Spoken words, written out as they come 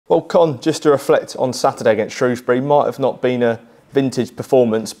Well, Con, just to reflect on Saturday against Shrewsbury, might have not been a vintage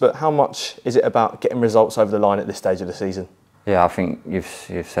performance, but how much is it about getting results over the line at this stage of the season? Yeah, I think you've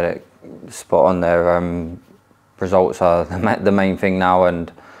said it spot on there. Results are the main thing now, and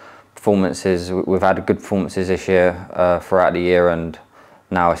performances. We've had good performances this year throughout the year, and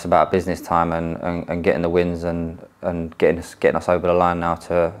now it's about business time and getting the wins and getting us over the line now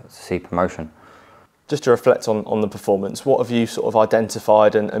to see promotion. Just to reflect on the performance, what have you sort of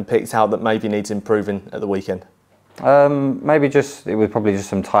identified and picked out that maybe needs improving at the weekend? It was probably just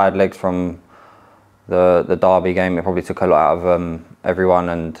some tired legs from the derby game. It probably took a lot out of everyone,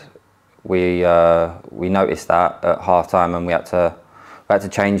 and we noticed that at half time, and we had to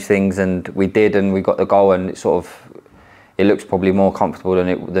change things, and we did, and we got the goal, and it looks probably more comfortable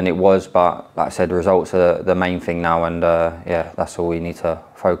than it was. But like I said, the results are the main thing now, and yeah, that's all we need to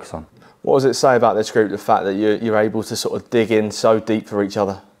focus on. What does it say about this group, the fact that you're able to sort of dig in so deep for each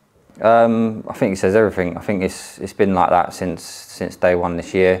other? I think it says everything. I think it's been like that since day one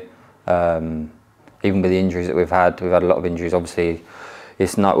this year. Even with the injuries that we've had a lot of injuries. Obviously,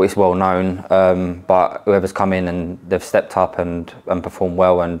 it's well known, but whoever's come in and they've stepped up and performed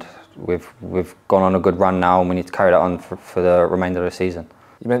well, and we've gone on a good run now, and we need to carry that on for the remainder of the season.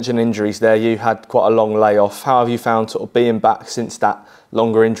 You mentioned injuries there. You had quite a long layoff. How have you found sort of being back since that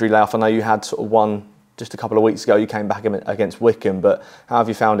longer injury layoff? I know you had sort of one just a couple of weeks ago. You came back against Wycombe, but how have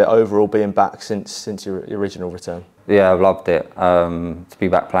you found it overall being back since your original return? Yeah, I've loved it. To be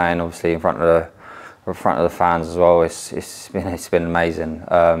back playing, obviously in front of the fans as well. It's been amazing.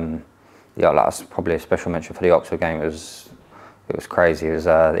 Yeah, that's probably a special mention for the Oxford game. It was crazy. It was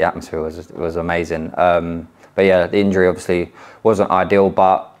the atmosphere was amazing. But yeah, the injury obviously wasn't ideal,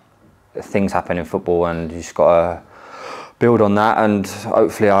 but things happen in football, and you just got to build on that. And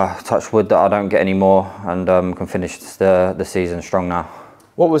hopefully, I touch wood that I don't get any more, and can finish the season strong now.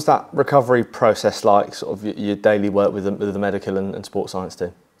 What was that recovery process like? Sort of your daily work with the medical and sports science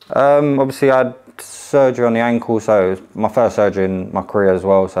team. Obviously, I had surgery on the ankle, so it was my first surgery in my career as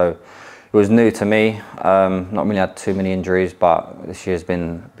well. So it was new to me. Not really had too many injuries, but this year's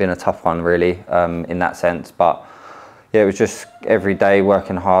been a tough one really in that sense. But yeah, it was just every day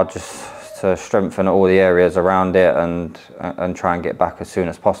working hard just to strengthen all the areas around it and try and get back as soon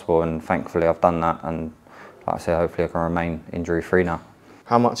as possible. And thankfully, I've done that. And like I say, hopefully, I can remain injury free now.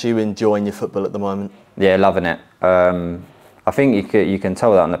 How much are you enjoying your football at the moment? Yeah, loving it. I think you can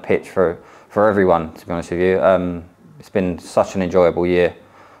tell that on the pitch for everyone. To be honest with you, it's been such an enjoyable year.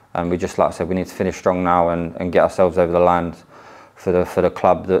 And we just, like I said, we need to finish strong now and get ourselves over the line for the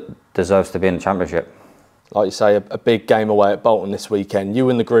club that deserves to be in the Championship. Like you say, a big game away at Bolton this weekend. You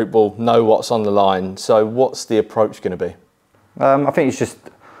and the group will know what's on the line. So what's the approach going to be? I think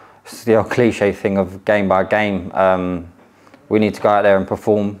it's the old cliche thing of game by game. We need to go out there and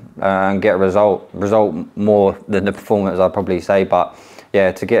perform and get a result more than the performance, I'd probably say. But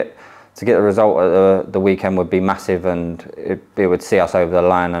yeah, to get the result at the weekend would be massive, and it would see us over the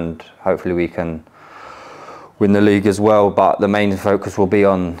line, and hopefully we can win the league as well. But the main focus will be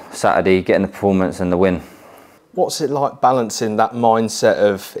on Saturday, getting the performance and the win. What's it like balancing that mindset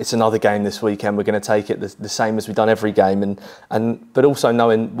of it's another game this weekend, we're going to take it the same as we've done every game, but also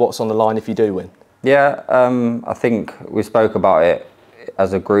knowing what's on the line if you do win? Yeah, I think we spoke about it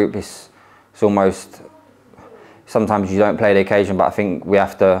as a group. It's almost, sometimes you don't play the occasion, but I think we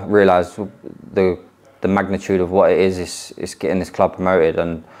have to realise the magnitude of what it is. It's getting this club promoted,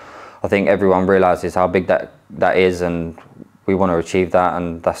 and I think everyone realises how big that is, and we want to achieve that,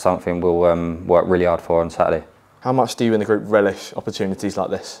 and that's something we'll work really hard for on Saturday. How much do you and the group relish opportunities like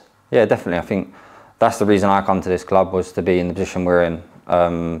this? Yeah, definitely. I think that's the reason I come to this club, was to be in the position we're in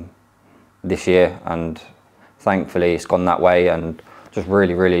this year, and thankfully it's gone that way, and just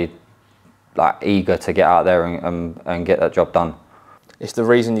really eager to get out there and get that job done. It's the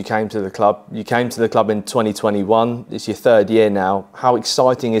reason you came to the club. You came to the club in 2021. It's your third year now. How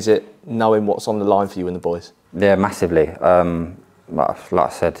exciting is it knowing what's on the line for you and the boys? Yeah, massively. Like I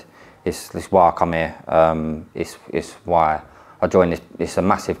said, it's why I come here. It's why I joined this. It's a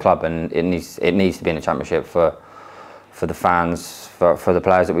massive club, and it needs to be in the Championship for the fans, for the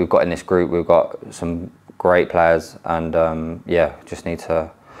players that we've got in this group. We've got some great players, and yeah, just need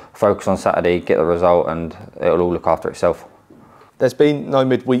to focus on Saturday, get the result, and it'll all look after itself. There's been no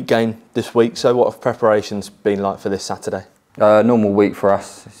midweek game this week, so what have preparations been like for this Saturday? Normal week for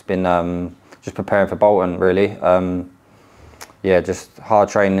us. It's been just preparing for Bolton, really. Yeah, just hard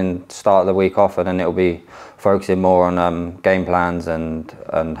training to start the week off, and then it'll be focusing more on game plans and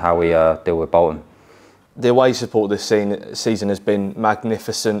how we deal with Bolton. The away support this season has been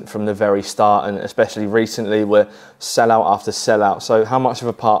magnificent from the very start, and especially recently we're sell-out after sell-out. So how much of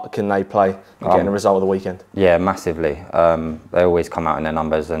a part can they play in getting a result of the weekend? Yeah, massively. They always come out in their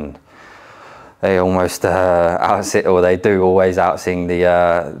numbers, and they almost outsit, or they do always outsing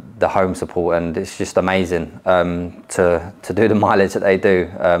the home support, and it's just amazing to do the mileage that they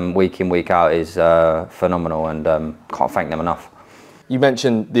do week in, week out is phenomenal, and can't thank them enough. You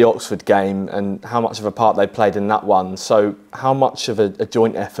mentioned the Oxford game and how much of a part they played in that one. So how much of a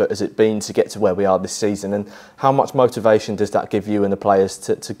joint effort has it been to get to where we are this season, and how much motivation does that give you and the players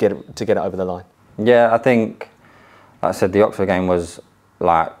to get it over the line? Yeah, I think, like I said, the Oxford game was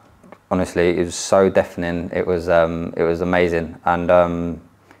like, honestly, it was so deafening. It was amazing, and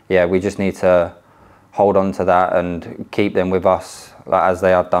yeah, we just need to hold on to that and keep them with us, like as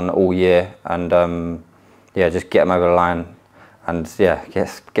they have done all year, and yeah, just get them over the line. And yeah, get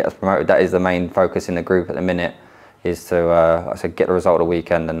us promoted. That is the main focus in the group at the minute, is to like I said, get the result of the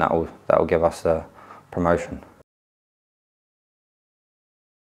weekend, and that will give us the promotion.